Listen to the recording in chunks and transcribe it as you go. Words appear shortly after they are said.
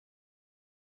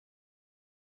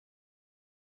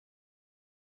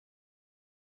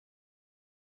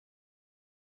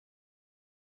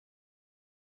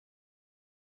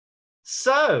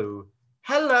So,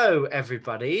 hello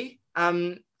everybody,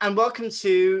 and welcome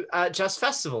to Just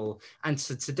Festival, and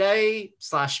to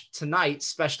today/tonight's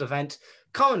special event,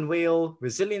 Weal,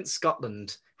 Resilient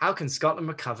Scotland. How can Scotland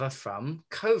recover from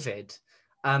COVID?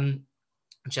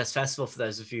 Just Festival, for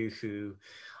those of you who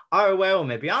are aware or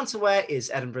maybe aren't aware,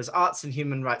 is Edinburgh's Arts and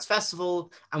Human Rights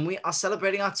Festival, and we are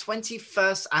celebrating our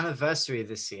 21st anniversary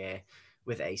this year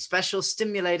with a special,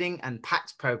 stimulating and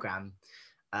packed programme.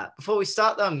 Before we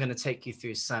start, though, I'm going to take you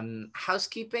through some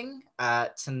housekeeping.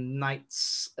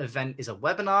 Tonight's event is a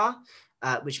webinar,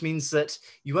 which means that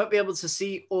you won't be able to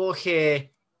see or hear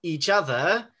each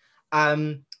other,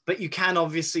 but you can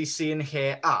obviously see and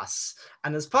hear us.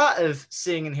 And as part of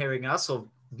seeing and hearing us, or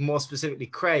more specifically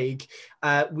Craig,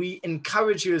 we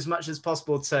encourage you as much as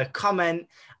possible to comment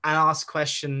and ask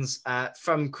questions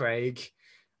from Craig.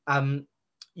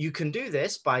 You can do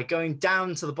this by going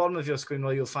down to the bottom of your screen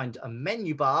where you'll find a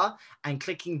menu bar and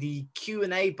clicking the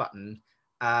Q&A button.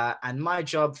 And my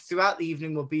job throughout the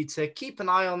evening will be to keep an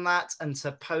eye on that and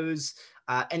to pose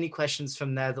any questions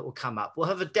from there that will come up. We'll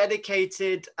have a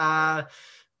dedicated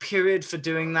period for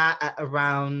doing that at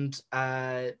around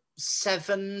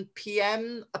 7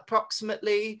 p.m.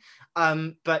 approximately.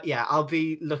 But yeah, I'll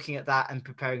be looking at that and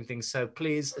preparing things. So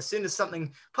please, as soon as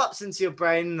something pops into your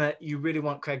brain that you really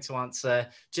want Craig to answer,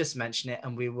 just mention it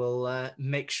and we will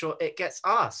make sure it gets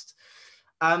asked.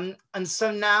 And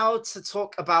so now to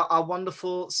talk about our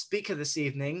wonderful speaker this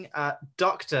evening,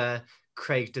 Dr.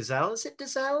 Craig Dalzell. Is it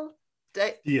Dalzell?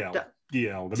 DL.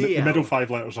 The middle 5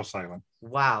 letters are silent.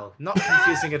 Wow, not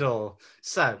confusing at all.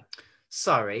 So,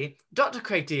 sorry, Dr.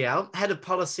 Craig Dalzell, Head of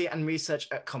Policy and Research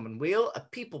at Weal, a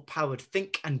people-powered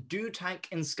think and do tank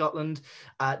in Scotland,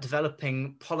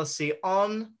 developing policy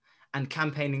on and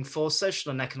campaigning for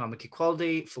social and economic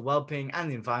equality, for well-being and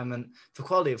the environment, for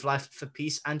quality of life, for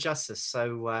peace and justice.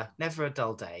 So never a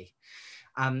dull day.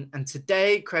 And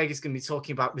today, Craig is going to be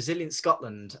talking about Resilient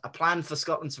Scotland, a plan for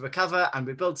Scotland to recover and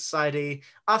rebuild society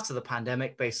after the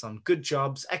pandemic based on good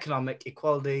jobs, economic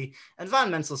equality,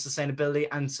 environmental sustainability,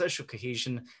 and social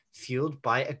cohesion, fueled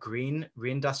by a green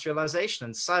reindustrialisation.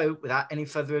 And so, without any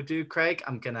further ado, Craig,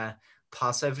 I'm going to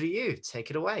pass over to you.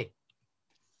 Take it away.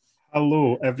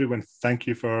 Hello, everyone. Thank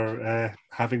you for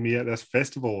having me at this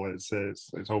festival. It's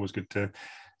always good to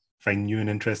find new and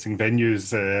interesting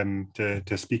venues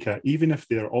to speak at, even if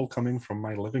they're all coming from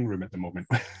my living room at the moment,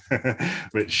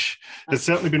 which has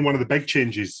certainly been one of the big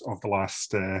changes of the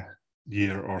last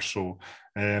year or so.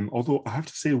 Although I have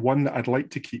to say one that I'd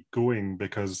like to keep going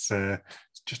because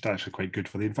it's just actually quite good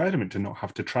for the environment to not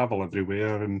have to travel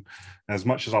everywhere. And as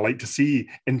much as I like to see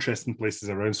interesting places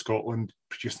around Scotland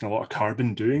producing a lot of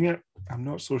carbon doing it, I'm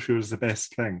not so sure is the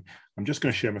best thing. I'm just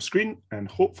going to share my screen and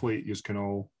hopefully you can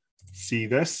all see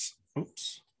this.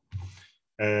 Oops.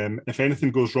 If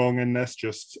anything goes wrong in this,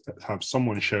 just have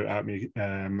someone shout at me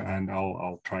and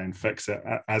I'll try and fix it.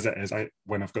 As it is,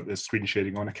 when I've got this screen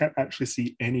sharing on, I can't actually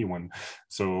see anyone.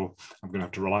 So I'm going to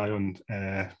have to rely on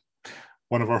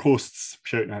one of our hosts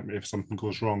shouting at me if something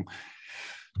goes wrong.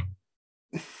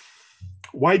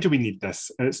 Why do we need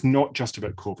this? And it's not just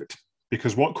about COVID,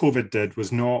 because what COVID did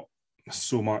was not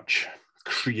so much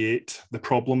create the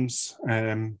problems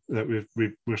that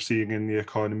we're seeing in the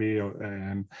economy,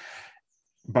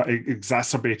 but it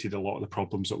exacerbated a lot of the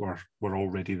problems that were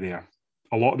already there.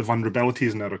 A lot of the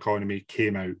vulnerabilities in our economy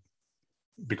came out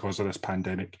because of this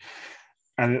pandemic.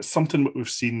 And it's something that we've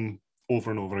seen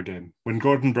over and over again. When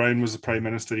Gordon Brown was the Prime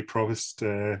Minister, he promised, he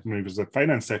was the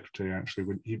Finance Secretary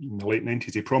actually, in the late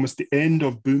 90s, he promised the end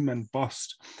of boom and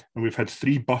bust. And we've had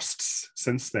 3 busts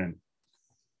since then.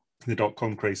 The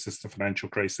dot-com crisis, the financial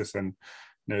crisis, and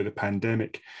now the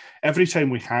pandemic. Every time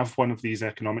we have one of these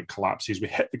economic collapses, we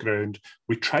hit the ground,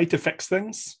 we try to fix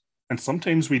things, and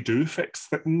sometimes we do fix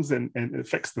things and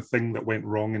fix the thing that went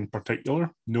wrong in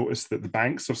particular. Notice that the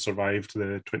banks have survived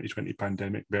the 2020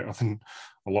 pandemic better than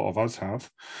a lot of us have,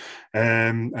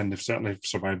 and they've certainly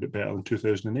survived it better than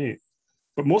 2008.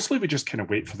 But mostly we just kind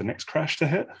of wait for the next crash to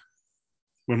hit.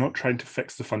 We're not trying to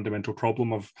fix the fundamental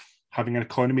problem of having an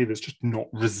economy that's just not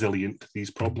resilient to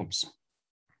these problems.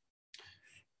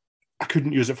 I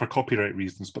couldn't use it for copyright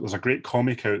reasons, but there's a great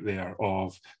comic out there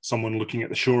of someone looking at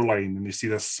the shoreline and they see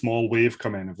this small wave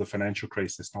come in of the financial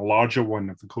crisis, and a larger one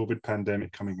of the COVID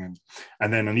pandemic coming in,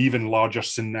 and then an even larger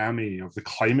tsunami of the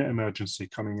climate emergency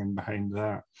coming in behind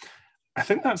that. I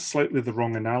think that's slightly the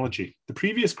wrong analogy. The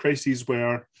previous crises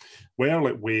were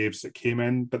like waves that came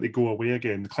in, but they go away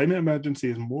again. The climate emergency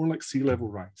is more like sea level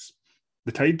rise.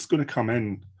 The tide's going to come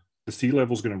in, the sea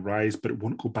level's going to rise, but it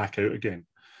won't go back out again.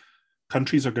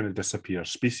 Countries are going to disappear,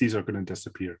 species are going to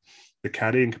disappear. The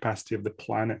carrying capacity of the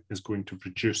planet is going to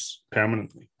reduce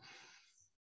permanently.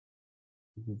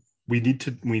 we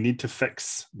need to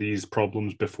fix these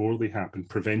problems before they happen.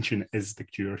 Prevention is the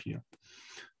cure here.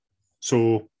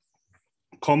 So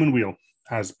Common Weal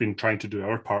has been trying to do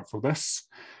our part for this.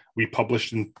 We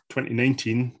published in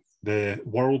 2019 the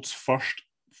world's first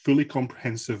fully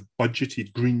comprehensive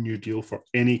budgeted Green New Deal for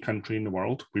any country in the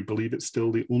world. We believe it's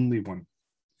still the only one.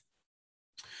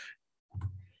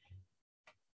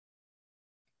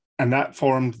 And that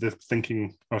formed the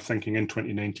thinking in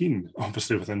 2019.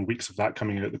 Obviously, within weeks of that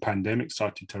coming out, the pandemic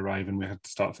started to arrive, and we had to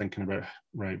start thinking about,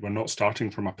 right, we're not starting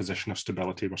from a position of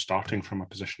stability, we're starting from a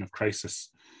position of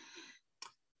crisis.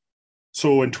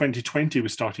 So in 2020, we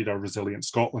started our Resilient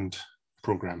Scotland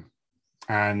programme.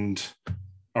 And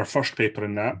our first paper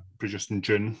in that, produced in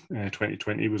June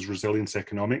 2020, was Resilience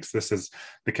Economics. This is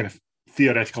the kind of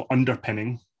theoretical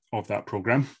underpinning of that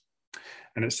programme.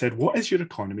 And it said, what is your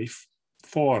economy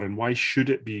for, and why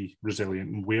should it be resilient,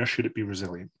 and where should it be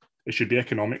resilient? It should be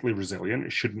economically resilient.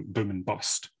 It shouldn't boom and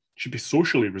bust. It should be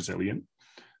socially resilient.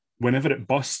 Whenever it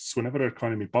busts, whenever our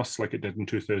economy busts like it did in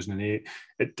 2008,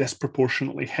 it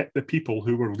disproportionately hit the people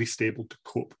who were least able to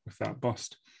cope with that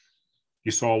bust.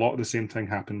 You saw a lot of the same thing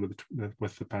happen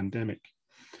with the pandemic.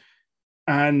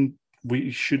 And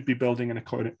we should be building an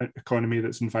economy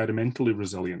that's environmentally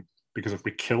resilient, because if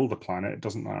we kill the planet, it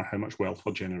doesn't matter how much wealth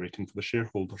we're generating for the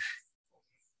shareholders.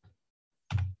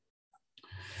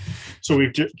 So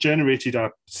we've generated a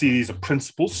series of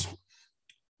principles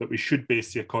that we should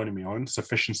base the economy on: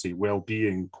 sufficiency,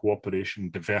 well-being, cooperation,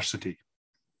 diversity,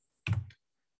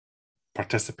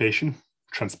 participation,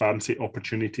 transparency,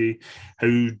 opportunity,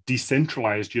 how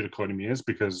decentralized your economy is,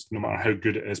 because no matter how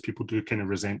good it is, people do kind of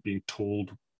resent being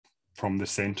told from the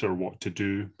center what to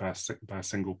do by a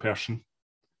single person.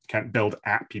 You can't build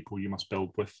at people, you must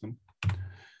build with them.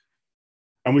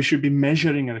 And we should be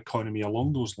measuring an economy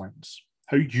along those lines.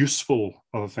 How useful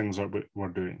are the things that we're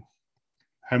doing?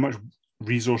 How much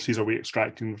resources are we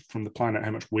extracting from the planet?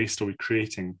 How much waste are we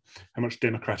creating? How much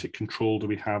democratic control do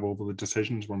we have over the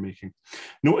decisions we're making?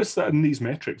 Notice that in these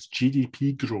metrics,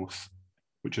 GDP growth,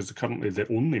 which is currently the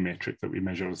only metric that we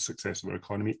measure the success of our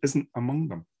economy, isn't among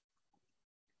them.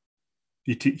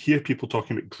 You hear people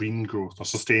talking about green growth or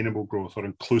sustainable growth or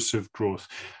inclusive growth.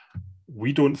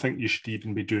 We don't think you should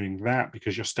even be doing that,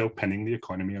 because you're still pinning the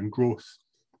economy on growth.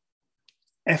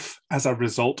 If, as a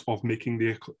result of making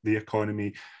the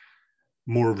economy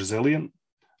more resilient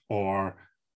or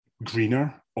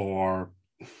greener or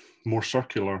more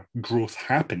circular, growth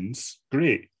happens,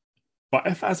 great. But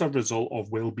if, as a result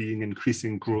of well-being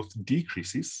increasing, growth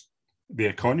decreases, the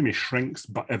economy shrinks,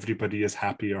 but everybody is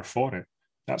happier for it,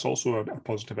 that's also a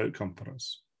positive outcome for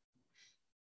us.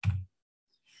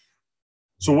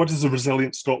 So what does the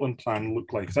Resilient Scotland plan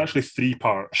look like? It's actually 3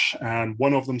 parts, and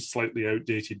one of them slightly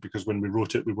outdated, because when we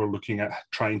wrote it, we were looking at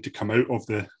trying to come out of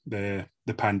the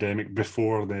pandemic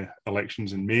before the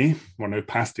elections in May. We're now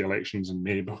past the elections in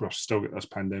May, but we've still got this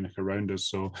pandemic around us.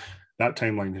 So that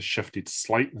timeline has shifted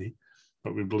slightly,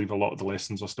 but we believe a lot of the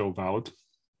lessons are still valid.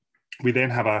 We then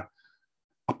have a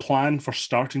plan for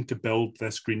starting to build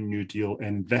this Green New Deal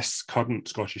in this current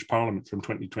Scottish Parliament from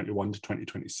 2021 to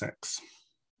 2026.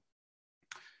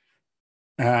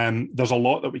 There's a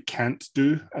lot that we can't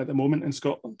do at the moment in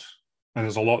Scotland, and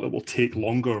there's a lot that will take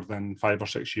longer than 5 or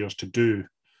 6 years to do,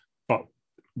 but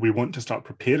we want to start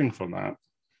preparing for that.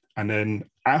 And then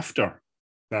after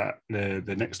that,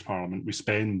 the next Parliament, we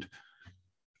spend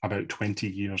about 20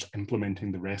 years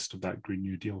implementing the rest of that Green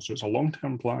New Deal. So it's a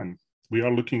long-term plan. We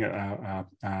are looking at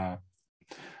a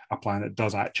plan that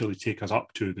does actually take us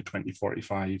up to the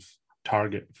 2045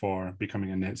 target for becoming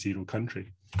a net zero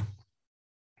country.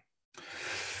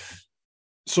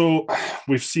 So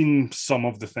we've seen some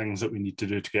of the things that we need to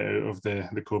do to get out of the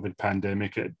COVID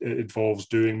pandemic. It involves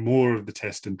doing more of the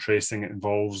test and tracing. It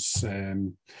involves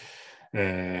much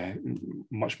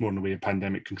more in the way of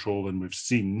pandemic control than we've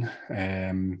seen.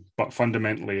 But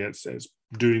fundamentally, it's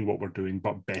doing what we're doing,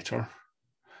 but better,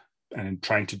 and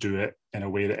trying to do it in a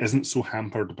way that isn't so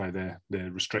hampered by the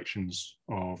restrictions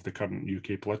of the current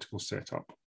UK political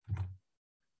setup.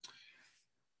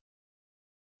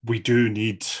 We do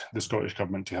need the Scottish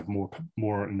Government to have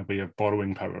more in the way of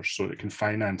borrowing power, so it can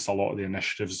finance a lot of the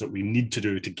initiatives that we need to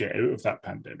do to get out of that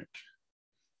pandemic.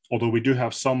 Although we do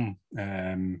have some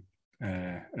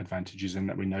advantages in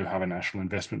that we now have a national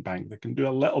investment bank that can do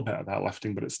a little bit of that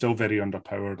lifting, but it's still very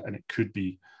underpowered and it could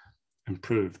be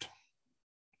improved.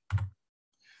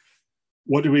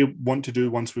 What do we want to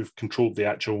do once we've controlled the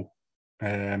actual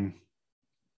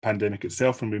pandemic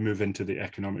itself and we move into the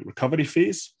economic recovery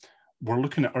phase? We're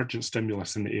looking at urgent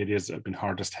stimulus in the areas that have been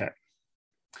hardest hit.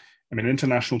 I mean,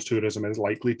 international tourism is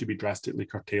likely to be drastically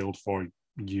curtailed for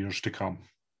years to come.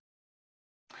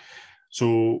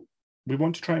 So we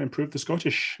want to try and improve the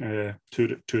Scottish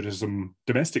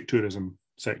domestic tourism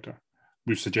sector.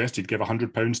 We've suggested give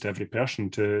 £100 to every person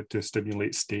to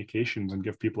stimulate staycations and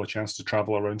give people a chance to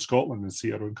travel around Scotland and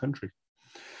see our own country.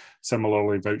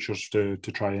 Similarly, vouchers to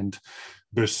try and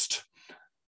boost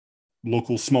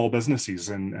local small businesses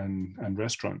and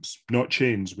restaurants, not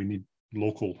chains. We need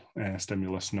local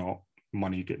stimulus, not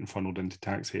money getting funneled into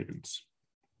tax havens.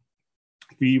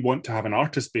 We want to have an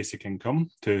artist basic income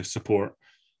to support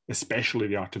especially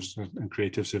the artists and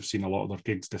creatives who've seen a lot of their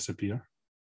gigs disappear.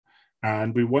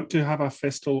 And we want to have a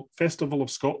festival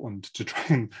of Scotland to try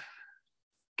and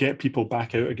get people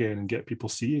back out again and get people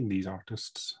seeing these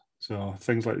artists. So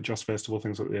things like the Just Festival,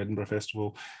 things like the Edinburgh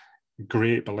Festival,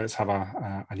 great, but let's have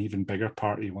an even bigger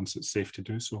party once it's safe to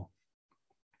do so.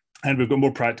 And we've got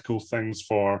more practical things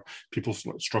for people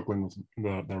struggling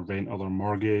with their rent or their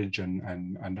mortgage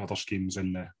and other schemes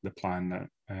in the plan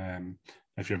that,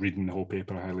 if you're reading the whole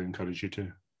paper, I highly encourage you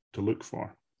to look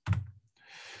for.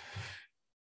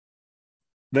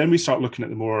 Then we start looking at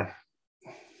the more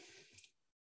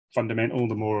fundamental,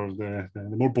 the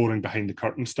more boring behind the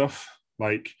curtain stuff,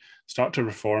 like start to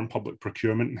reform public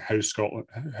procurement and how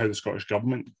the Scottish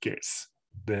government gets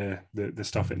the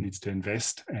stuff it needs to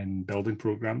invest in building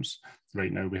programs.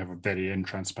 Right now we have a very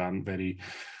intransparent, very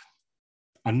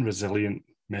unresilient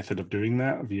method of doing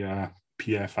that via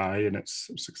PFI and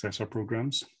its successor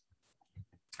programs.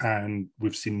 And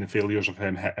we've seen the failures of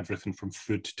them hit everything from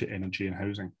food to energy and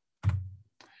housing.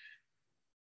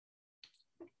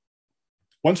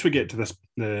 Once we get to this,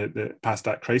 past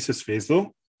that crisis phase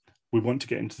though, we want to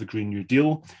get into the Green New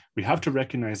Deal. We have to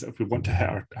recognise that if we want to hit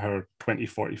our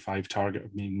 2045 target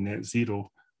of being net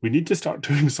zero, we need to start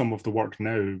doing some of the work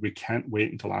now. We can't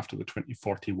wait until after the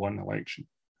 2041 election.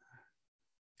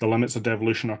 The limits of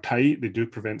devolution are tight. They do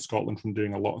prevent Scotland from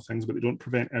doing a lot of things, but they don't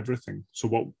prevent everything. So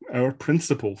what our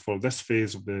principle for this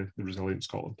phase of the Resilient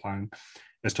Scotland plan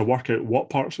is to work out what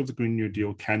parts of the Green New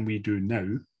Deal can we do now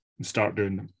and start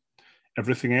doing them.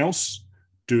 Everything else,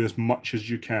 do as much as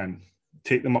you can.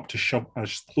 Take them up to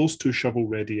as close to shovel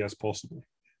ready as possible.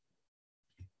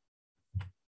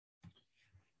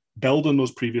 Build on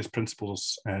those previous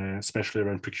principles, especially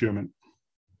around procurement.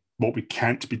 What we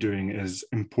can't be doing is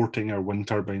importing our wind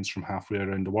turbines from halfway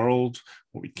around the world.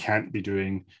 What we can't be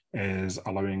doing is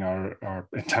allowing our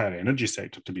entire energy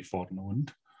sector to be foreign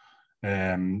owned.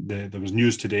 There was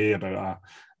news today about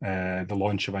the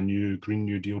launch of a new Green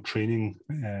New Deal training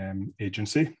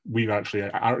agency. We've actually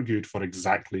argued for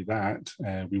exactly that.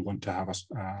 We want to have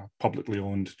a publicly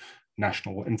owned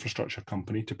national infrastructure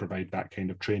company to provide that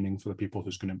kind of training for the people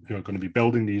who are going to be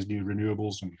building these new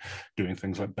renewables and doing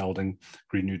things like building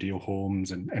Green New Deal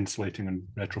homes and insulating and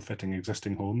retrofitting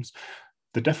existing homes.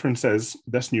 The difference is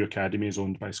this new academy is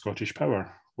owned by Scottish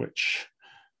Power, which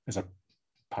is a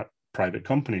private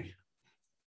company.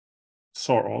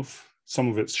 Sort of. Some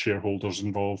of its shareholders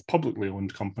involve publicly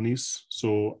owned companies.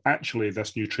 So actually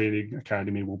this new training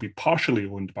academy will be partially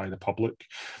owned by the public.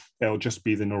 It'll just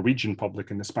be the Norwegian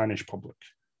public and the Spanish public,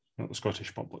 not the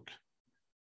Scottish public.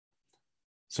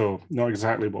 So not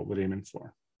exactly what we're aiming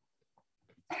for.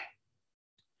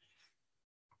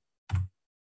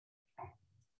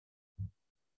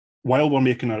 While we're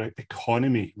making our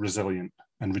economy resilient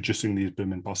and reducing these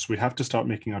boom and busts, we have to start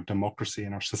making our democracy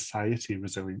and our society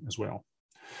resilient as well.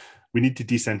 We need to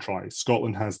decentralise.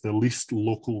 Scotland has the least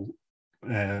local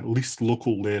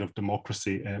layer of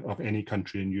democracy of any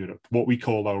country in Europe. What we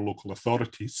call our local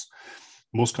authorities,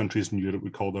 most countries in Europe we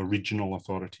call their regional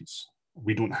authorities.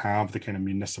 We don't have the kind of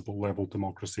municipal level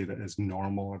democracy that is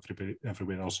normal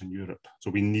everywhere else in Europe. So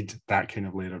we need that kind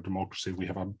of layer of democracy. We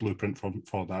have a blueprint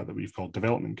for that we've called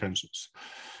development councils.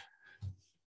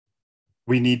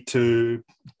 We need to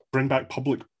bring back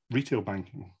public retail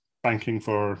banking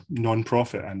for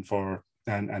non-profit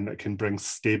and that can bring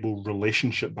stable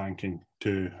relationship banking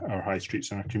to our high streets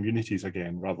and our communities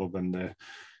again, rather than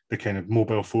the kind of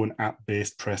mobile phone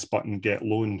app-based press button, get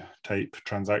loan type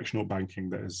transactional banking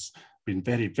that has been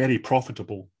very, very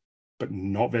profitable, but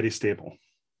not very stable.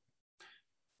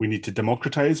 We need to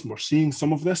democratise, and we're seeing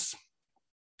some of this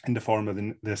in the form of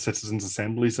the citizens'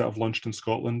 assemblies that have launched in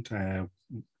Scotland.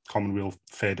 Commonweal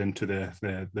fed into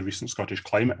the recent Scottish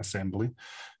Climate Assembly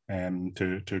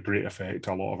to great effect.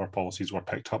 A lot of our policies were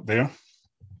picked up there.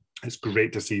 It's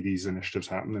great to see these initiatives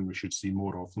happen, and we should see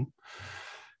more of them.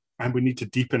 And we need to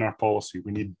deepen our policy.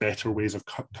 We need better ways of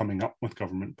coming up with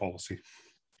government policy.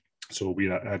 So we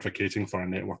are advocating for a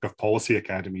network of policy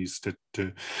academies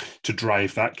to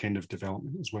drive that kind of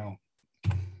development as well.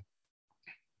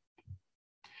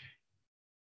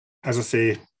 As I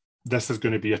say, this is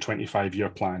going to be a 25-year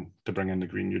plan to bring in the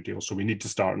Green New Deal. So we need to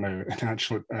start now. In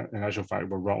actual fact,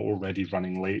 we're already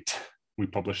running late. We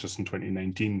published this in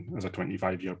 2019 as a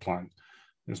 25-year plan.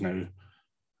 It's now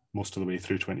most of the way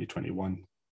through 2021.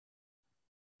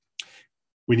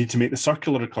 We need to make the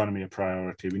circular economy a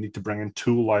priority. We need to bring in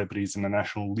tool libraries and a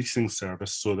national leasing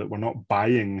service so that we're not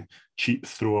buying cheap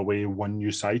throwaway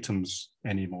one-use items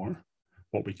anymore.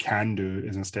 What we can do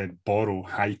is instead borrow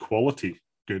high-quality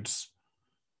goods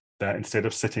that, instead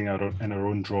of sitting out in our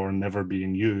own drawer and never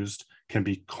being used, can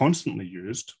be constantly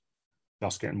used,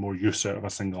 thus getting more use out of a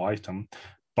single item.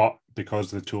 But because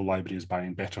the tool library is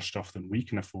buying better stuff than we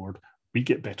can afford, we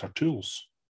get better tools.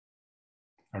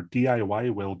 Our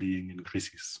DIY well-being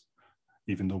increases,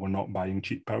 even though we're not buying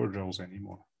cheap power drills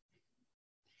anymore.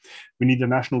 We need a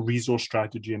national resource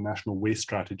strategy and national waste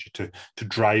strategy to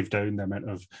drive down the amount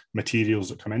of materials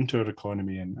that come into our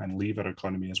economy and leave our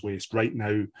economy as waste. Right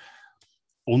now,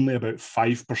 only about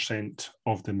 5%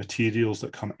 of the materials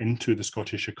that come into the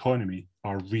Scottish economy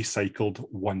are recycled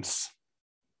once.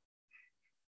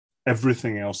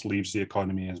 Everything else leaves the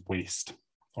economy as waste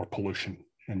or pollution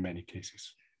in many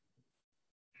cases.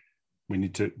 We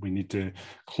need to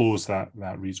close that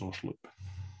resource loop.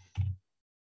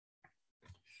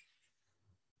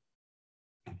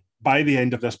 By the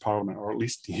end of this Parliament, or at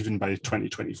least even by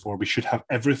 2024, we should have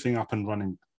everything up and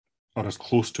running, or as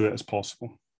close to it as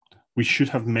possible. We should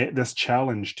have met this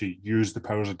challenge to use the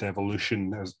powers of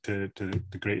devolution to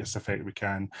the greatest effect we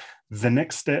can. The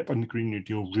next step on the Green New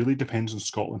Deal really depends on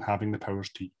Scotland having the powers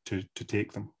to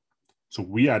take them. So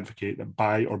we advocate that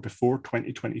by or before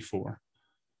 2024,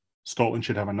 Scotland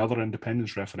should have another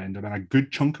independence referendum, and a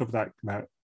good chunk of that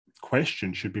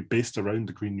question should be based around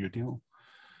the Green New Deal.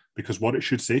 Because what it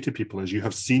should say to people is, you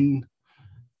have seen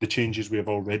the changes we have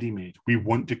already made. We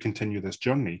want to continue this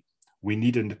journey. We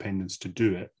need independence to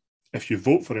do it. If you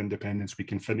vote for independence, we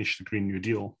can finish the Green New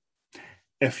Deal.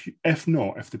 If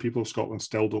not, if the people of Scotland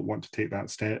still don't want to take that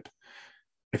step,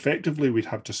 effectively we'd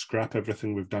have to scrap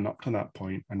everything we've done up to that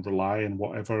point and rely on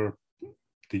whatever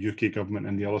the UK government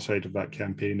and the other side of that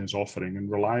campaign is offering,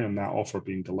 and rely on that offer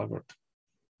being delivered.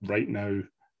 Right now,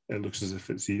 it looks as if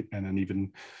it's in an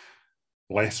even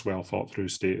less well thought through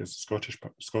state as the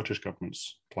Scottish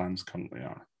government's plans currently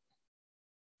are.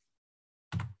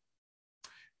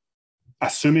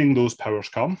 Assuming those powers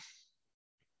come,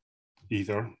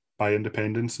 either by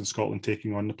independence and Scotland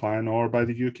taking on the plan, or by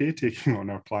the UK taking on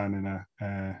our plan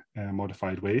in a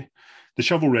modified way, the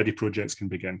shovel-ready projects can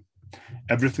begin.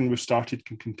 Everything we've started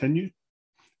can continue.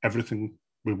 Everything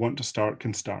we want to start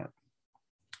can start.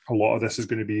 A lot of this is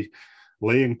going to be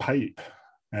laying pipe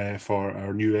for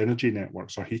our new energy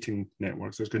networks, our heating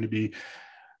networks. There's going to be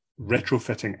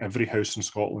retrofitting every house in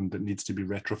Scotland that needs to be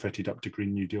retrofitted up to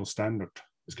Green New Deal standard.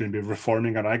 It's going to be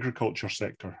reforming our agriculture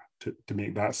sector to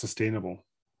make that sustainable.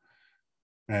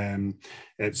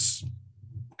 It's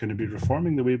going to be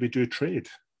reforming the way we do trade,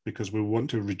 because we want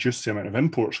to reduce the amount of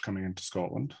imports coming into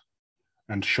Scotland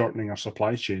and shortening our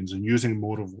supply chains and using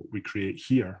more of what we create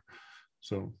here.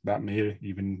 So that may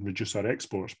even reduce our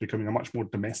exports, becoming a much more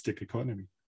domestic economy.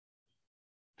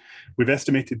 We've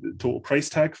estimated that the total price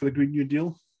tag for the Green New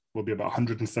Deal will be about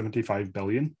 175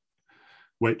 billion,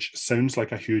 which sounds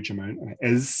like a huge amount, and it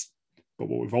is. But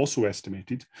what we've also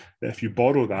estimated, that if you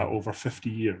borrow that over 50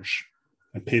 years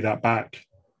and pay that back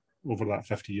over that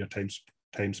 50-year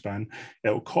time span,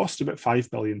 it'll cost about £5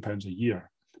 billion a year.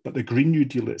 But the Green New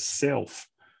Deal itself,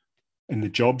 and the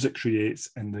jobs it creates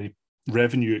and the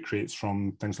revenue it creates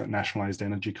from things like nationalised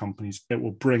energy companies, it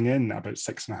will bring in about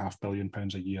 £6.5 billion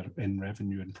a year in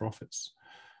revenue and profits.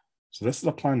 So this is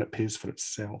a plan that pays for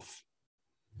itself.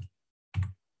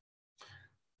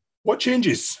 What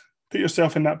changes? Put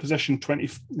yourself in that position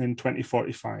in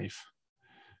 2045.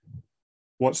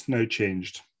 What's now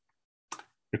changed?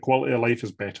 Your quality of life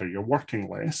is better. You're working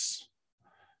less,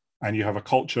 and you have a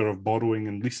culture of borrowing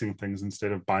and leasing things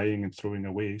instead of buying and throwing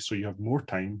away, so you have more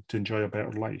time to enjoy a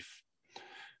better life.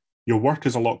 Your work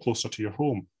is a lot closer to your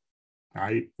home.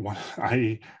 I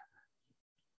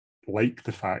like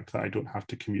the fact that I don't have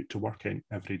to commute to work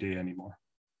every day anymore.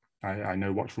 I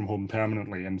now work from home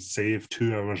permanently and save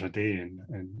 2 hours a day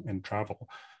in travel.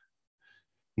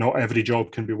 Not every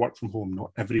job can be work from home.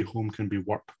 Not every home can be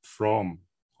work from,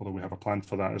 although we have a plan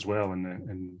for that as well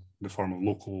in the form of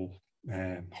local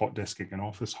hot desking and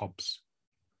office hubs.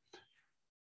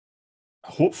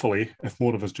 Hopefully, if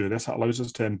more of us do this, it allows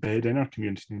us to embed in our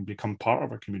community and become part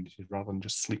of our community rather than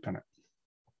just sleep in it.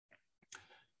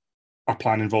 Our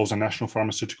plan involves a national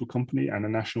pharmaceutical company and a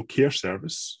national care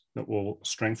service that will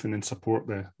strengthen and support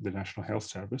the National Health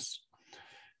Service.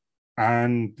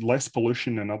 And less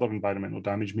pollution and other environmental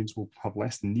damage means we'll have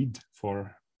less need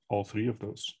for all three of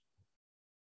those.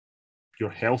 Your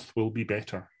health will be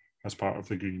better as part of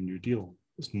the Green New Deal.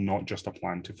 It's not just a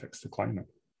plan to fix the climate.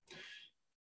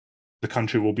 The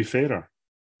country will be fairer.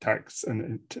 Tax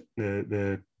and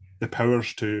the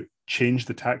powers to change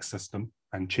the tax system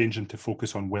and change them to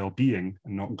focus on well-being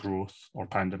and not growth or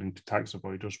pandering to tax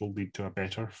avoiders will lead to a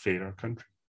better, fairer country.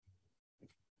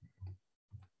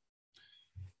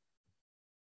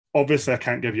 Obviously, I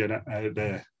can't give you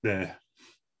the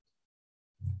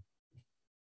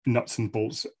nuts and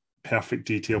bolts, perfect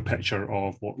detailed picture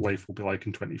of what life will be like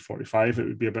in 2045. It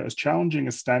would be about as challenging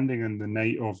as standing in the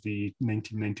night of the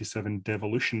 1997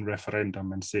 devolution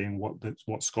referendum and saying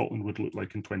what Scotland would look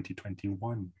like in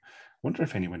 2021. I wonder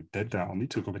if anyone did that. I'll need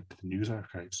to go back to the news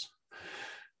archives.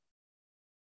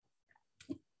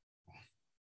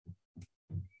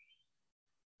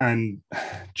 And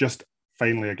just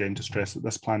finally, again, to stress that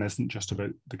this plan isn't just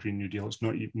about the Green New Deal. It's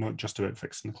not just about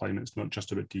fixing the climate. It's not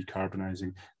just about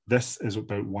decarbonising. This is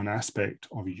about one aspect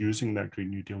of using that Green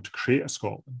New Deal to create a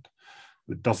Scotland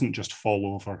that doesn't just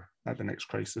fall over at the next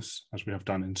crisis, as we have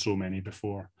done in so many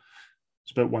before.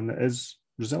 It's about one that is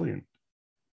resilient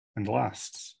and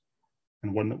lasts,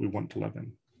 and one that we want to live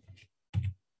in.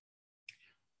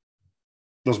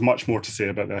 There's much more to say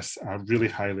about this. I really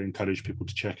highly encourage people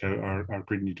to check out our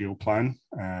Green New Deal plan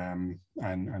and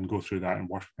go through that and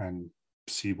work and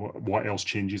see what else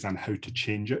changes and how to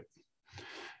change it.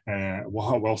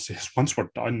 What I will say is once we're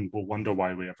done, we'll wonder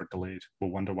why we ever delayed.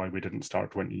 We'll wonder why we didn't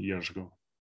start 20 years ago.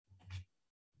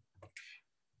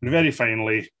 And very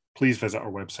finally, please visit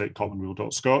our website,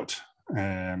 commonweal.scot.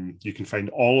 You can find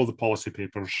all of the policy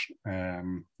papers that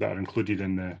are included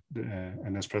in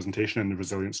this presentation in the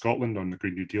Resilient Scotland on the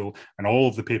Green New Deal, and all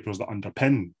of the papers that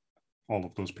underpin all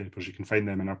of those papers. You can find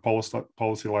them in our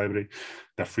policy library.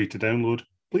 They're free to download.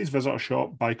 Please visit our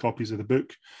shop, buy copies of the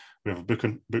book. We have a book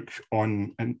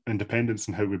on independence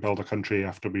and how we build a country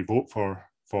after we vote for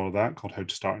that, called How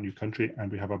to Start a New Country.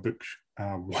 And we have a book,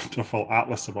 a wonderful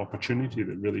atlas of opportunity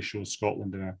that really shows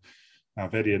Scotland in a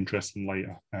very interesting light,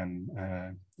 and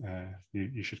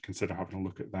you should consider having a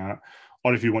look at that.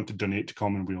 Or if you want to donate to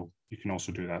Commonweal, you can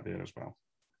also do that there as well.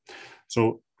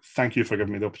 So thank you for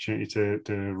giving me the opportunity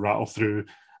to rattle through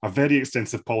a very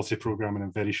extensive policy programme in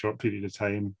a very short period of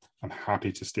time. I'm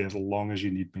happy to stay as long as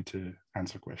you need me to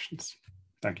answer questions.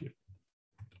 Thank you.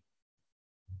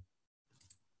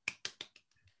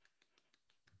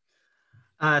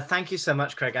 Thank you so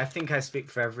much, Craig. I think I speak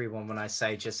for everyone when I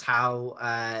say just how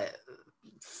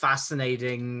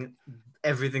fascinating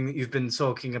everything that you've been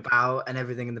talking about and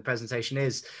everything in the presentation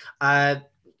is.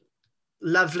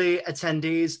 Lovely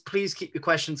attendees, please keep your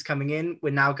questions coming in.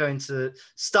 We're now going to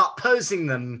start posing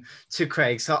them to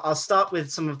Craig. So I'll start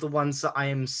with some of the ones that I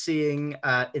am seeing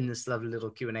in this lovely little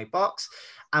Q&A box,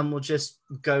 and we'll just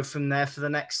go from there for the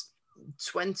next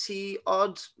 20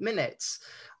 odd minutes.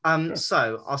 Sure.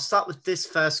 So I'll start with this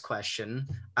first question,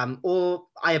 or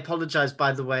I apologize,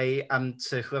 by the way,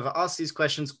 to whoever asked these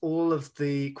questions. All of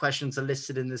the questions are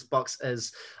listed in this box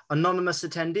as anonymous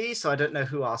attendees, so I don't know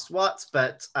who asked what,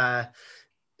 but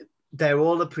they're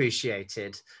all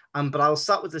appreciated. But I'll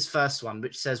start with this first one,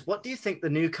 which says, what do you think the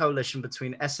new coalition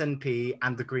between SNP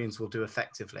and the Greens will do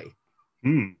effectively?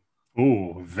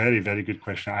 Oh, very, very good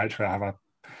question. Actually,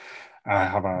 I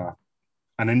have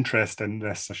an interest in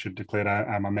this. I should declare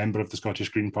I'm a member of the Scottish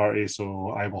Green Party,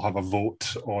 so I will have a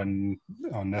vote on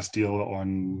this deal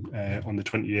on the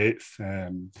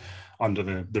 28th.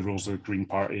 Under the rules of the Green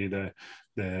Party,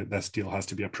 this deal has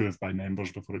to be approved by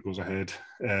members before it goes ahead.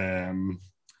 Don't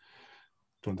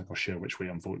think I'll share which way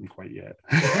I'm voting quite yet.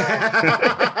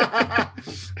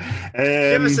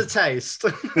 Give us a taste.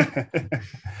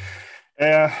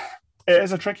 It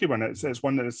is a tricky one. It's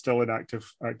one that is still in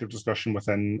active discussion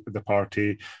within the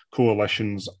party.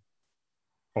 Coalitions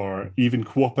or even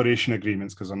cooperation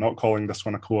agreements, because I'm not calling this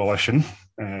one a coalition.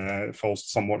 It falls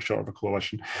somewhat short of a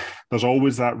coalition. There's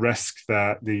always that risk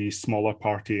that the smaller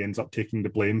party ends up taking the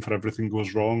blame for everything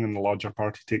goes wrong, and the larger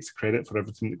party takes the credit for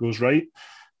everything that goes right.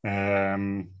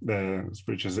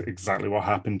 Which is exactly what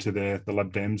happened to the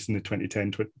Lib Dems in the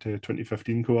 2010 to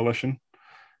 2015 coalition.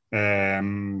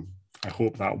 I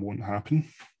hope that won't happen.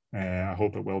 I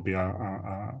hope it will be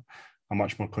a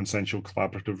much more consensual,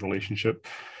 collaborative relationship.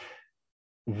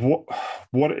 What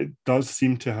it does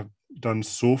seem to have done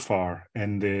so far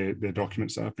in the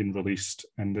documents that have been released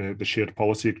and the shared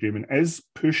policy agreement is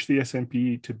push the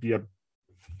SNP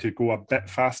to go a bit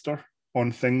faster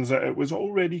on things that it was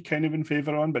already kind of in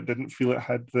favour on, but didn't feel it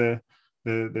had the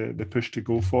push to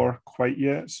go for quite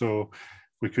yet. So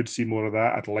we could see more of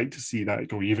that. I'd like to see that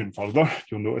go even further.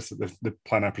 You'll notice that the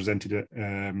plan I presented it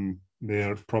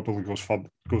there probably goes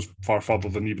far further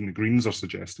than even the Greens are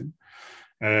suggesting.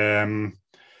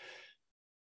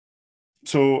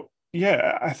 So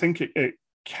yeah, I think it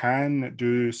can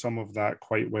do some of that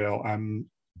quite well. I'm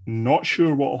not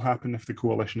sure what will happen if the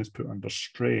coalition is put under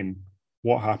strain.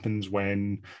 What happens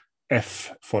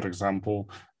if, for example,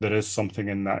 there is something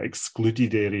in that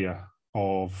excluded area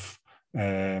of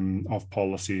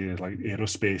policy like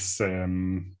aerospace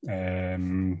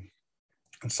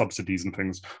subsidies and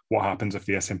things? What happens if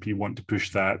the SNP want to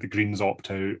push that, the Greens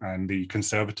opt out, and the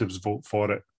Conservatives vote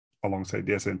for it alongside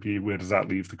the SNP? Where does that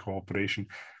leave the cooperation?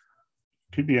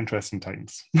 Could be interesting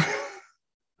times.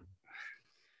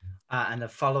 And a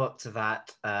follow-up to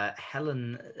that,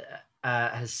 Helen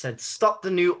has said, "Stop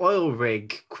the new oil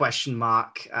rig?" ?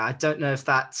 I don't know if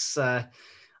that's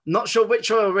not sure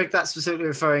which oil rig that's specifically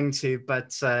referring to,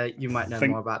 but you might know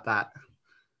more about that.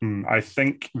 I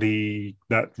think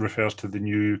that refers to the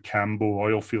new Cambo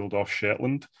oil field off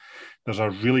Shetland. There's a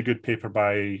really good paper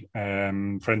by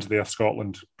Friends of the Earth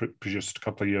Scotland, produced a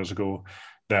couple of years ago,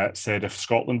 that said if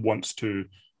Scotland wants to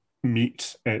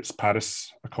meet its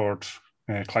Paris Accord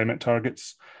climate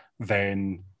targets,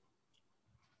 then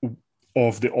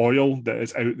of the oil that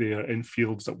is out there in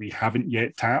fields that we haven't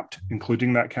yet tapped,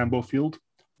 including that Cambo field,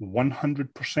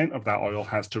 100% of that oil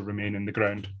has to remain in the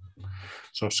ground.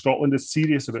 So if Scotland is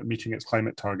serious about meeting its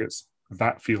climate targets,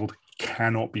 that field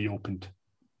cannot be opened,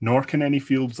 nor can any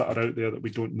fields that are out there that we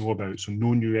don't know about, so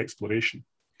no new exploration.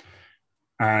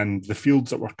 And the fields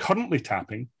that we're currently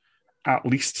tapping, at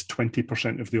least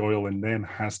 20% of the oil in them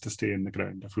has to stay in the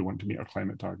ground if we want to meet our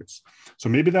climate targets. So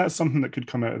maybe that's something that could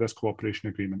come out of this cooperation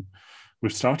agreement.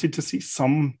 We've started to see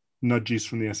some nudges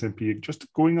from the SNP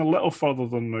just going a little further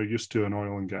than they're used to in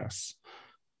oil and gas.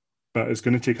 But it's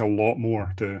going to take a lot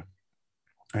more to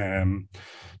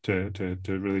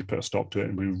really put a stop to it.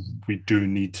 And we do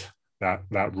need that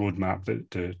roadmap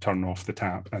to turn off the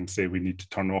tap and say we need to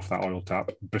turn off that oil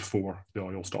tap before the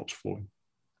oil stops flowing.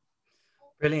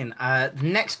 Brilliant. The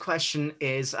next question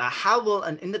is, how will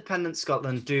an independent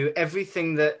Scotland do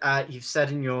everything that you've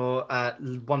said in your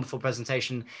wonderful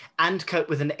presentation and cope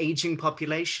with an aging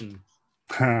population?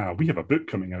 We have a book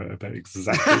coming out about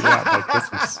exactly that by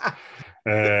Christmas.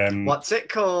 What's it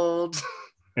called?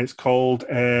 It's called,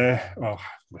 well,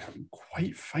 we haven't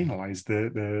quite finalised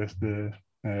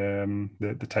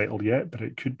the title yet, but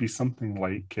it could be something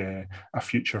like A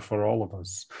Future for All of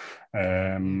Us.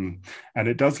 And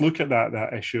it does look at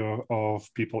that issue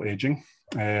of people aging.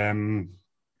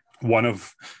 One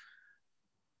of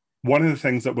the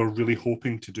things that we're really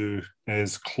hoping to do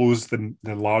is close the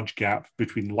large gap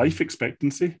between life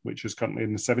expectancy, which is currently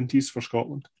in the 70s for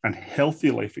Scotland, and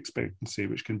healthy life expectancy,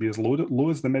 which can be as low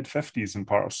as the mid-50s in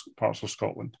parts of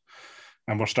Scotland.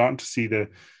 And we're starting to see the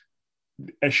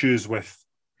issues with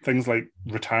things like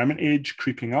retirement age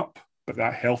creeping up, but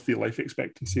that healthy life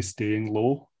expectancy staying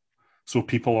low. So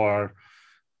people are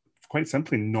quite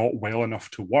simply not well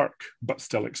enough to work, but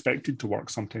still expected to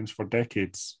work sometimes for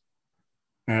decades.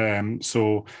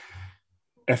 So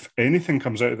if anything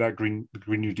comes out of that Green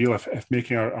New Deal, if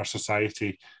making our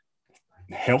society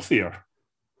healthier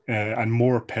and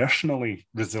more personally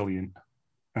resilient,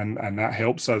 and that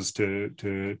helps us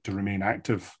to remain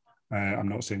active. I'm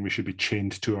not saying we should be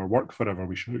chained to our work forever.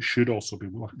 We should also be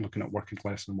looking at working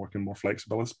less and working more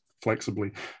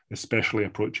flexibly, especially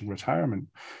approaching retirement.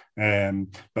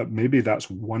 But maybe that's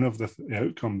one of the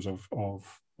outcomes of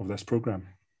this programme.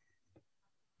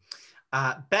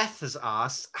 Beth has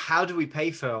asked, how do we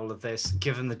pay for all of this,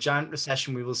 given the giant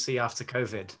recession we will see after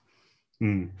COVID?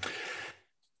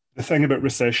 The thing about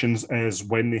recessions is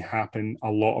when they happen, a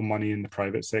lot of money in the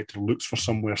private sector looks for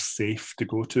somewhere safe to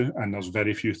go to, and there's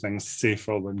very few things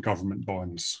safer than government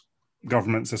bonds.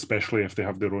 Governments, especially if they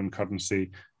have their own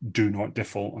currency, do not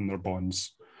default on their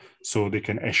bonds. So they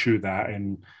can issue that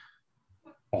in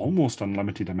almost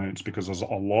unlimited amounts because there's a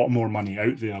lot more money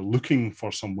out there looking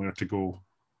for somewhere to go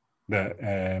that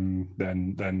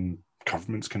than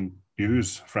governments can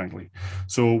use, frankly.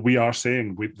 So we are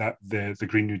saying that the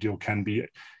Green New Deal can be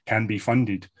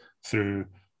funded through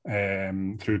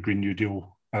Green New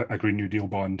Deal, a Green New Deal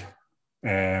bond.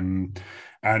 And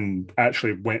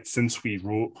actually, since we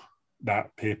wrote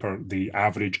that paper, the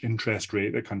average interest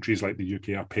rate that countries like the UK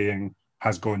are paying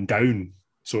has gone down.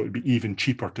 So it'd be even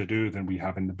cheaper to do than we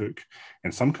have in the book.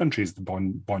 In some countries, the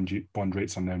bond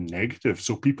rates are now negative.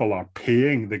 So people are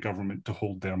paying the government to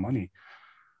hold their money.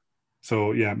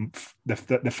 So yeah,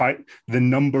 the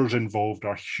numbers involved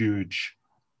are huge,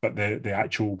 but the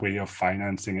actual way of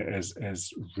financing it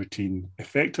is routine.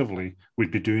 Effectively,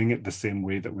 we'd be doing it the same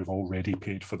way that we've already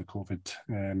paid for the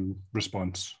COVID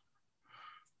response.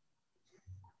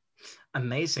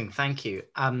 Amazing, thank you.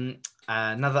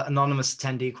 Another anonymous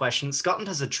attendee question. Scotland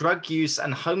has a drug use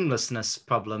and homelessness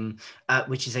problem,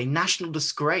 which is a national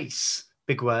disgrace.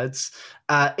 Big words.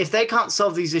 If they can't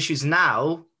solve these issues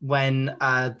now, when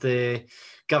the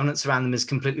governance around them is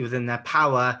completely within their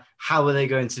power, how are they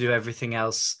going to do everything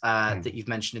else that you've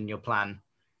mentioned in your plan?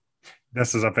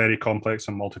 This is a very complex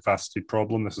and multifaceted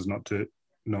problem. This is not to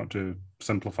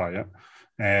simplify it.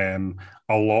 A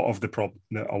lot of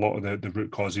the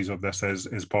root causes of this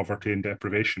is poverty and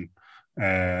deprivation.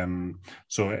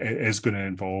 So it is going to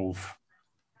involve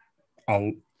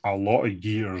a lot of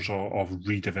years of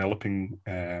redeveloping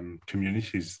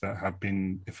communities that have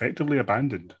been effectively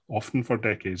abandoned, often for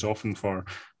decades, often for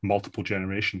multiple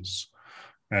generations.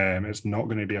 It's not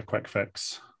going to be a quick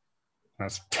fix.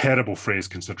 That's a terrible phrase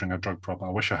considering a drug problem.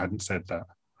 I wish I hadn't said that.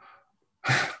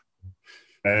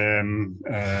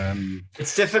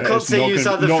 It's difficult to use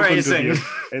other phrasing.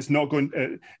 It's not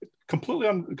going completely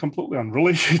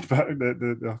unrelated, but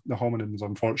the homonym is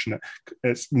unfortunate.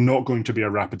 It's not going to be a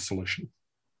rapid solution.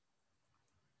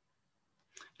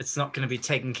 It's not going to be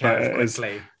taken care of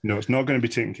quickly. No, it's not going to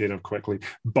be taken care of quickly.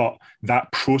 But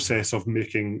that process of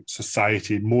making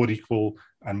society more equal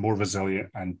and more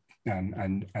resilient and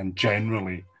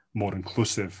generally more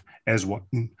inclusive is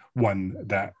one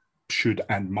that should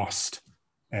and must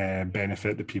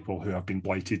benefit the people who have been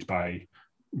blighted by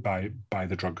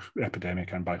the drug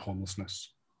epidemic and by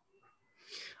homelessness.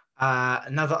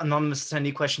 Another anonymous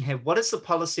attendee question here. What is the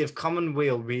policy of Common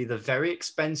Weal re the very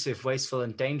expensive, wasteful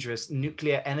and dangerous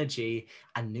nuclear energy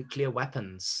and nuclear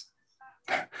weapons?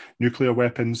 Nuclear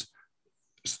weapons,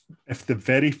 if the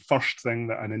very first thing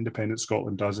that an independent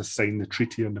Scotland does is sign the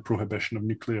Treaty on the Prohibition of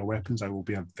Nuclear Weapons, I will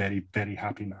be a very, very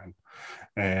happy man.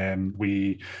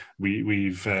 We've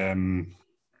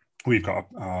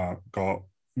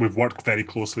worked very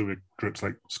closely with groups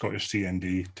like Scottish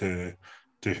CND to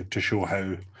show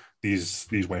how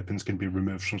these weapons can be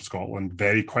removed from Scotland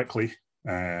very quickly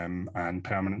and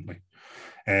permanently.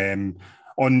 On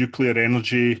nuclear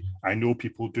energy, I know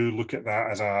people do look at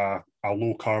that as a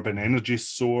low carbon energy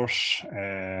source,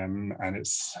 and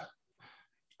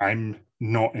I'm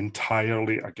not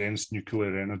entirely against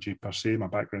nuclear energy per se. My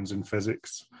background's in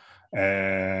physics.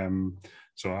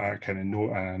 So I kind of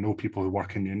know people who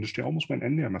work in the industry. I almost went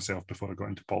in there myself before I got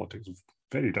into politics. I'm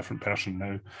a very different person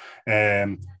now.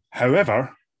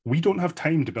 However, we don't have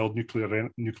time to build nuclear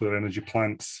energy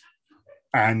plants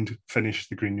and finish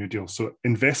the Green New Deal. So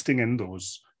investing in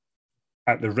those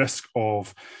at the risk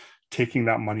of taking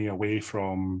that money away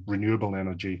from renewable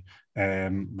energy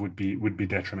would be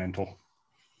detrimental.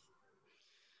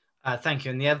 Thank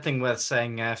you. And the other thing worth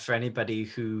saying for anybody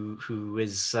who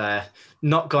is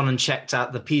not gone and checked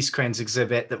out the Peace Cranes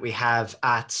exhibit that we have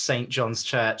at St. John's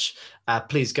Church,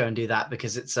 please go and do that,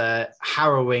 because it's a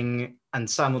harrowing and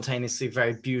simultaneously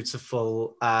very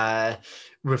beautiful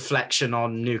reflection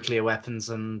on nuclear weapons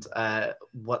and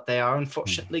what they are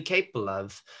unfortunately capable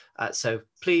of. So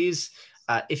please,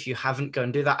 if you haven't, go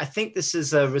and do that. I think this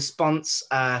is a response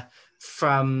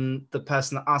from the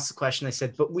person that asked the question. They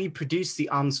said, but we produce the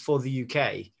arms for the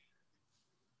UK.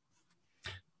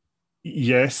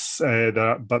 Yes,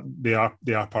 but they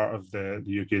are part of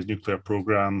the UK's nuclear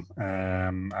programme,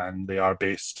 and they are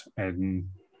based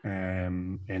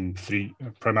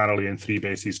primarily in three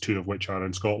bases, two of which are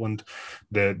in Scotland.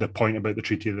 The point about the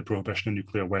Treaty of the Prohibition of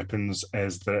Nuclear Weapons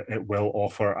is that it will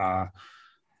offer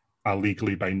a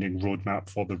legally binding roadmap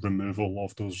for the removal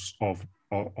of those of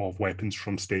weapons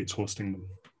from states hosting them.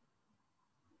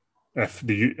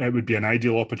 It would be an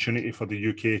ideal opportunity for the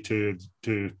UK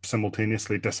to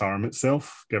simultaneously disarm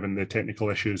itself, given the technical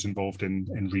issues involved in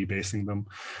rebasing them.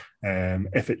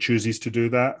 If it chooses to do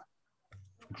that,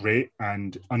 great.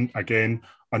 And again,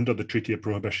 under the Treaty of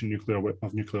Prohibition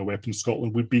of Nuclear Weapons,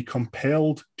 Scotland would be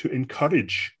compelled to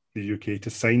encourage the UK to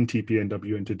sign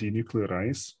TPNW and to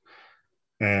denuclearise.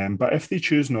 But if they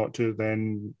choose not to,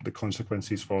 then the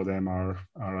consequences for them are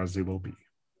as they will be.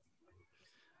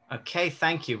 Okay,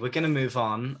 thank you. We're going to move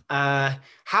on.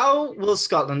 How will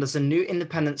Scotland, as a new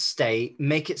independent state,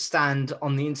 make it stand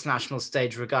on the international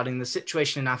stage regarding the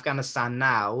situation in Afghanistan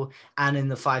now and in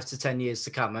the 5 to 10 years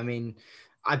to come? I mean,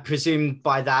 I presume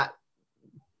by that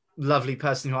lovely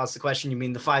person who asked the question, you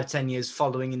mean the 5-10 years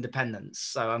following independence.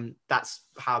 So that's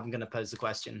how I'm going to pose the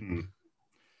question.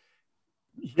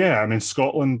 Yeah, I mean,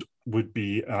 Scotland would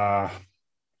be a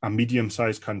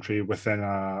medium-sized country within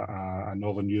a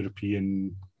Northern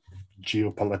European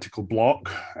geopolitical bloc.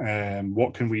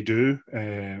 What can we do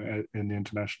in the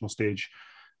international stage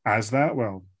as that?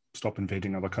 Well, stop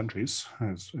invading other countries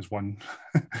is one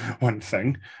one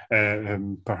thing.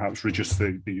 Perhaps reduce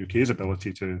the UK's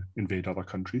ability to invade other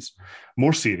countries.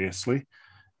 More seriously,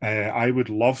 I would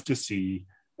love to see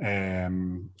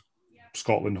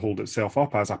Scotland hold itself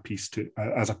up as a place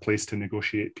to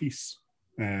negotiate peace.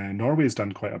 Norway has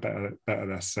done quite a bit of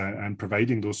this, and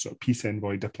providing those sort of peace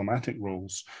envoy diplomatic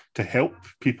roles to help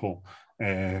people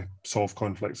solve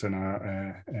conflicts in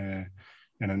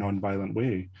a non-violent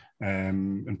way,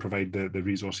 and provide the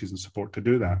resources and support to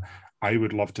do that. I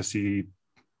would love to see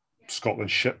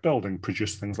Scotland's shipbuilding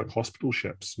produce things like hospital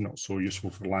ships, not so useful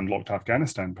for landlocked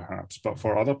Afghanistan perhaps, but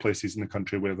for other places in the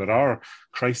country where there are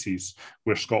crises,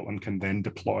 where Scotland can then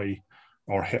deploy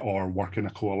or work in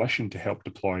a coalition to help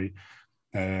deploy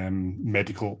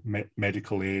medical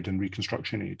aid and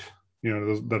reconstruction aid. You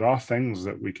know, there are things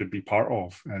that we could be part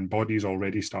of, and bodies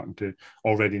already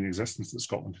in existence that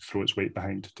Scotland could throw its weight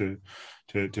behind to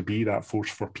be that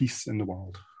force for peace in the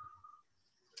world.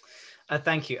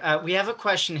 Thank you. We have a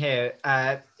question here.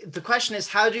 The question is,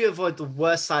 how do you avoid the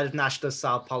worst side of nationalist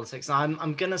style politics? And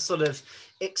I'm going to sort of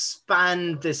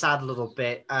expand this out a little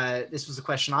bit. This was a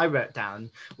question I wrote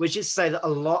down, which is to say that a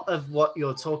lot of what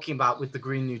you're talking about with the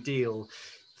Green New Deal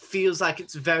feels like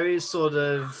it's very sort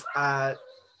of,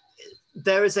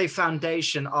 there is a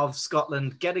foundation of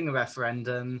Scotland getting a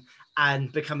referendum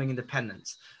and becoming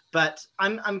independent. But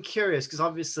I'm curious, because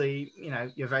obviously, you know,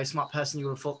 you're a very smart person, you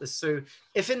would have thought this through.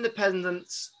 If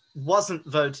independence wasn't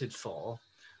voted for,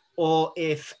 or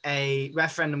if a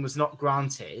referendum was not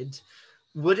granted,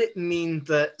 would it mean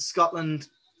that Scotland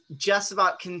just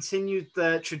about continued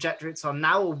the trajectory it's on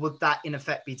now, or would that in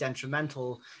effect be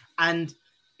detrimental? And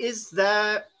is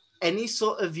there any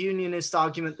sort of unionist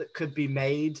argument that could be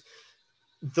made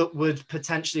that would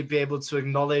potentially be able to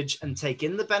acknowledge and take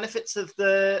in the benefits of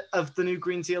the new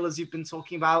Green Deal as you've been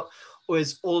talking about? Or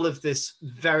is all of this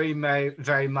very, very,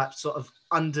 very much sort of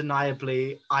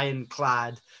undeniably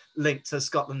ironclad linked to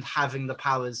Scotland having the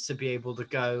powers to be able to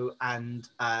go and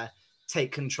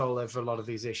take control over a lot of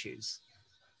these issues?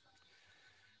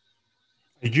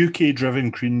 A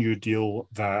UK-driven Green New Deal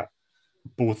that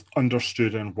both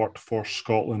understood and worked for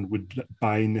Scotland would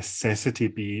by necessity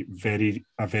be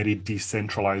a very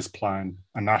decentralised plan,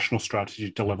 a national strategy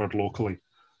delivered locally,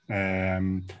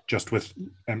 just with,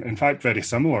 in fact, very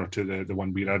similar to the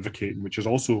one we're advocating, which is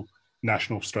also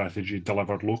national strategy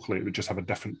delivered locally. It would just have a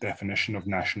different definition of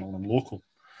national and local.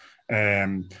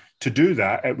 To do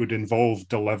that, it would involve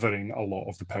delivering a lot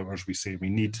of the powers we say we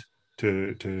need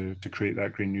to create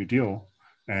that Green New Deal.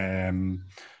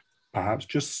 Perhaps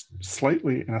just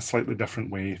in a slightly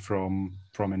different way from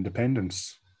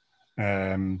independence.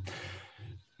 The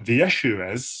issue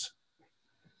is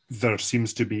there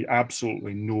seems to be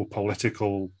absolutely no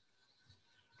political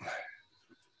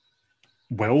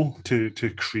will to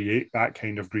create that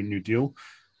kind of Green New Deal,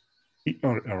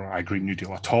 or a Green New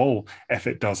Deal at all. If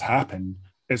it does happen,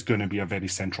 it's going to be a very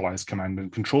centralised command and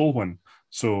control one.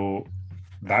 So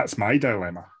that's my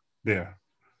dilemma there.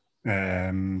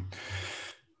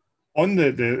 On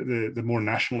the more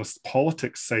nationalist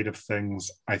politics side of things,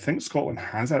 I think Scotland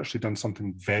has actually done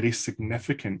something very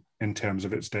significant in terms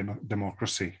of its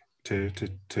democracy to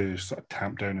sort of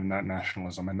tamp down on that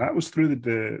nationalism, and that was through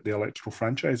the electoral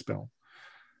franchise bill.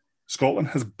 Scotland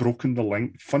has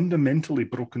fundamentally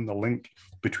broken the link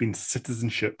between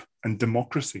citizenship and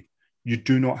democracy. You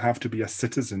do not have to be a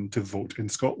citizen to vote in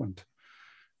Scotland.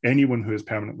 Anyone who is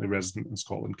permanently resident in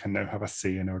Scotland can now have a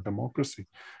say in our democracy.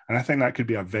 And I think that could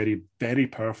be a very, very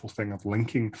powerful thing of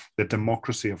linking the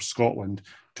democracy of Scotland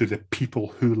to the people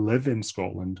who live in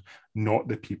Scotland, not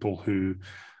the people who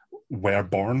were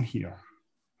born here.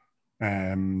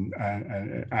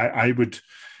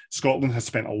 Scotland has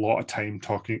spent a lot of time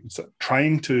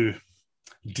trying to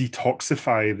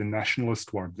detoxify the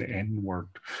nationalist word, the N word,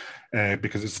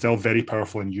 because it's still very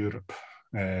powerful in Europe.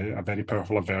 A very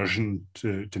powerful aversion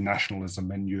to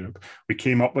nationalism in Europe. We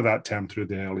came up with that term through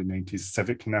the early 90s,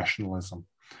 civic nationalism.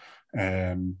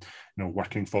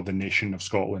 Working for the nation of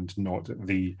Scotland, not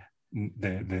the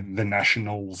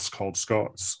nationals called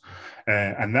Scots.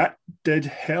 And that did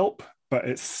help, but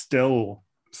it's still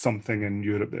something in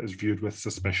Europe that is viewed with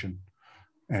suspicion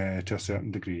to a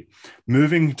certain degree.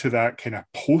 Moving to that kind of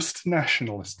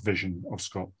post-nationalist vision of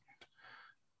Scotland,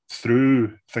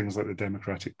 through things like the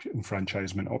democratic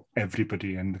enfranchisement of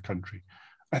everybody in the country,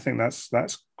 I think that's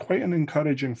quite an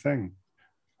encouraging thing.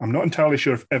 I'm not entirely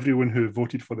sure if everyone who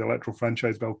voted for the electoral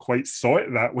franchise bill quite saw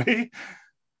it that way,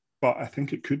 but I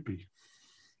think it could be.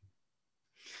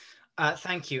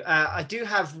 Thank you. I do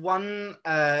have one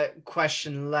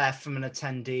question left from an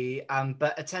attendee,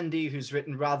 but attendee who's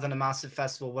written, rather than a massive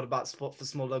festival, what about support for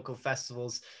small local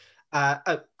festivals?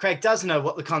 Craig does know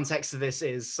what the context of this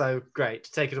is, so great.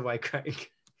 Take it away, Craig.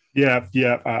 Yeah,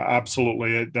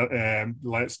 absolutely.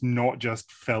 Let's not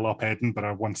just fill up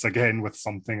Edinburgh once again with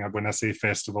something. When I say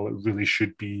festival, it really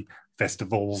should be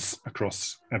festivals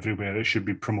across everywhere. It should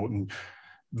be promoting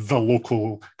the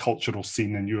local cultural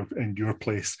scene in your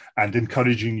place and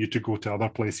encouraging you to go to other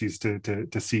places to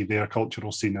see their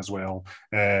cultural scene as well.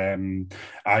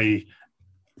 I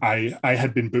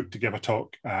had been booked to give a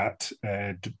talk at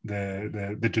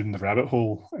the Doon the Rabbit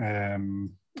Hole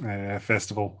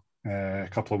festival a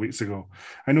couple of weeks ago.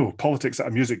 I know, politics at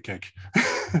a music gig.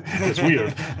 It's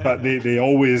weird, but they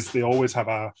always have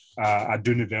a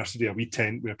Dooniversity, a wee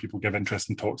tent where people give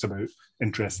interesting talks about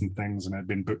interesting things, and I'd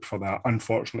been booked for that.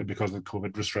 Unfortunately, because of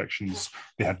COVID restrictions,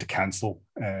 they had to cancel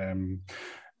that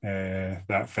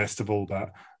festival,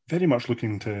 but very much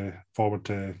looking forward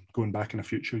to going back in a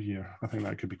future year. I think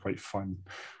that could be quite fun.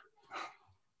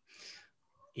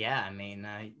 Yeah, I mean,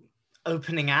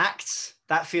 opening acts,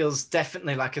 that feels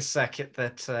definitely like a circuit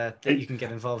that you can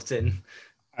get involved in.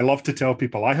 I love to tell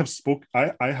people I have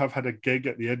had a gig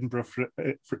at the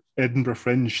Edinburgh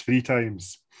Fringe 3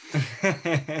 times.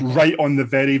 Right on the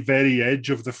very, very edge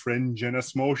of the Fringe, in a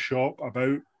small shop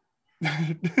about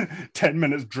 10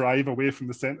 minutes drive away from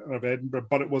the centre of Edinburgh,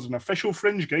 but it was an official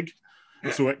Fringe gig,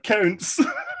 so it counts.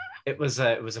 It was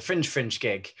a fringe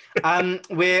gig.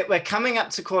 We're coming up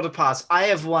to 1:15. I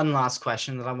have one last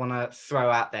question that I want to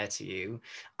throw out there to you,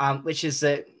 which is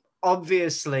that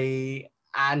obviously,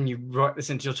 and you wrote this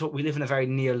into your talk, we live in a very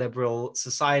neoliberal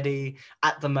society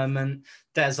at the moment.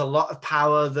 There's a lot of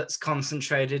power that's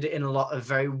concentrated in a lot of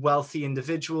very wealthy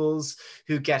individuals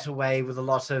who get away with a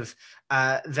lot of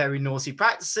very naughty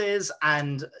practices.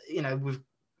 And, you know, we're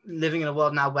living in a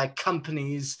world now where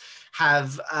companies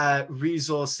have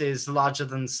resources larger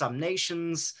than some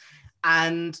nations.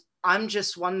 And I'm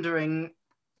just wondering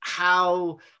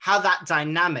how that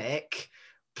dynamic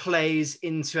plays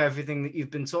into everything that you've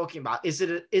been talking about. Is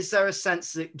there a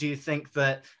sense that, do you think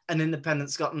that an independent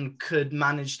Scotland could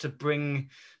manage to bring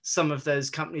some of those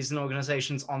companies and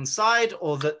organizations on side,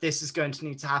 or that this is going to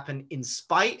need to happen in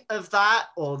spite of that,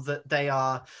 or that they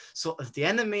are sort of the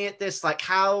enemy at this? Like,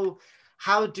 how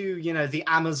do, you know, the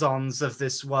Amazons of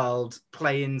this world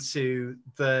play into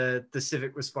the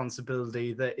civic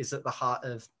responsibility that is at the heart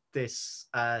of this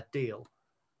deal?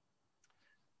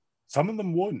 Some of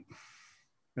them won't.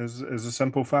 Is a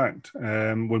simple fact.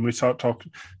 When we start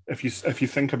talking, if you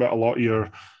think about a lot of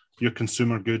your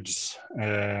consumer goods,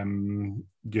 your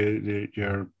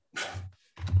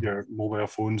mobile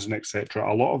phones and etc.,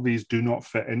 a lot of these do not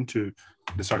fit into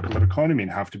the circular economy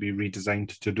and have to be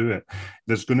redesigned to do it.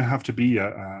 There's going to have to be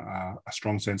a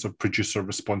strong sense of producer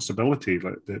responsibility.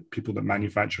 Like the people that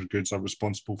manufacture goods are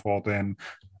responsible for them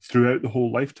throughout the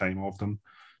whole lifetime of them.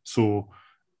 So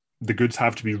the goods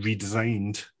have to be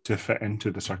redesigned to fit into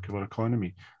the circular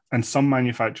economy. And some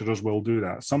manufacturers will do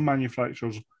that. Some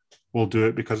manufacturers will do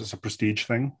it because it's a prestige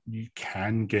thing. You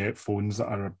can get phones that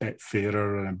are a bit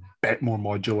fairer and a bit more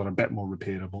modular, a bit more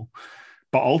repairable.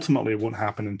 But ultimately, it won't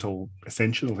happen until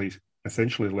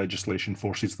essentially legislation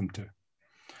forces them to.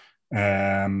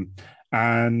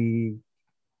 And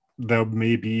there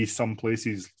may be some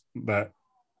places that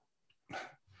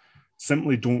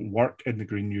simply don't work in the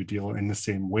Green New Deal in the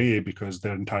same way, because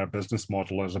their entire business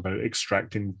model is about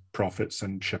extracting profits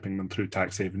and shipping them through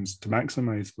tax havens to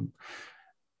maximize them.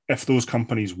 If those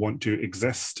companies want to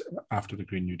exist after the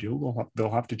Green New Deal, they'll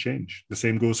have to change. The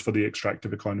same goes for the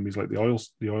extractive economies like the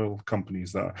oil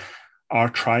companies that are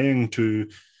trying to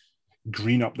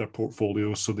green up their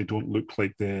portfolios so they don't look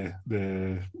like the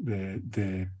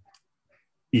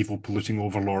evil polluting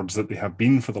overlords that they have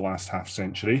been for the last half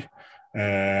century.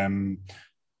 But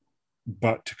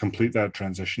to complete that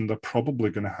transition, they're probably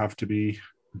going to have to be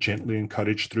gently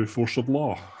encouraged through force of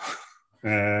law.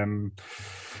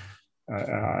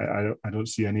 I don't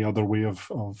see any other way of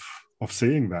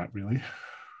saying that, really.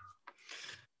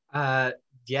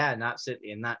 Yeah, and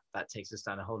absolutely, and that takes us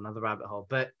down a whole nother rabbit hole.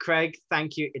 But Craig,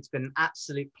 thank you. It's been an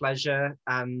absolute pleasure.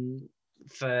 Thank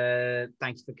you for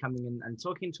coming and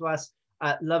talking to us.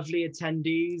 Lovely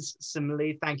attendees.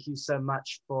 Similarly, thank you so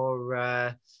much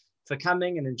for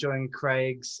coming and enjoying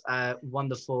Craig's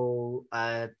wonderful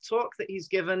talk that he's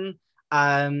given.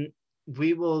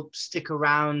 We will stick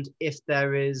around if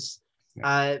there is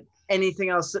anything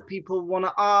else that people want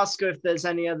to ask, or if there's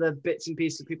any other bits and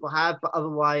pieces people have. But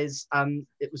otherwise,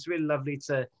 it was really lovely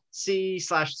to see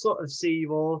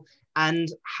you all, and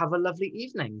have a lovely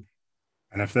evening.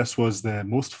 And if this was the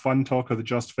most fun talk of the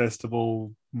Just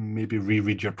Festival, maybe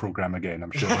reread your programme again.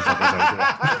 I'm sure there's others out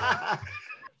there.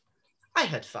 I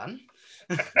had fun,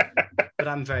 but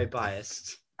I'm very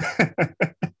biased.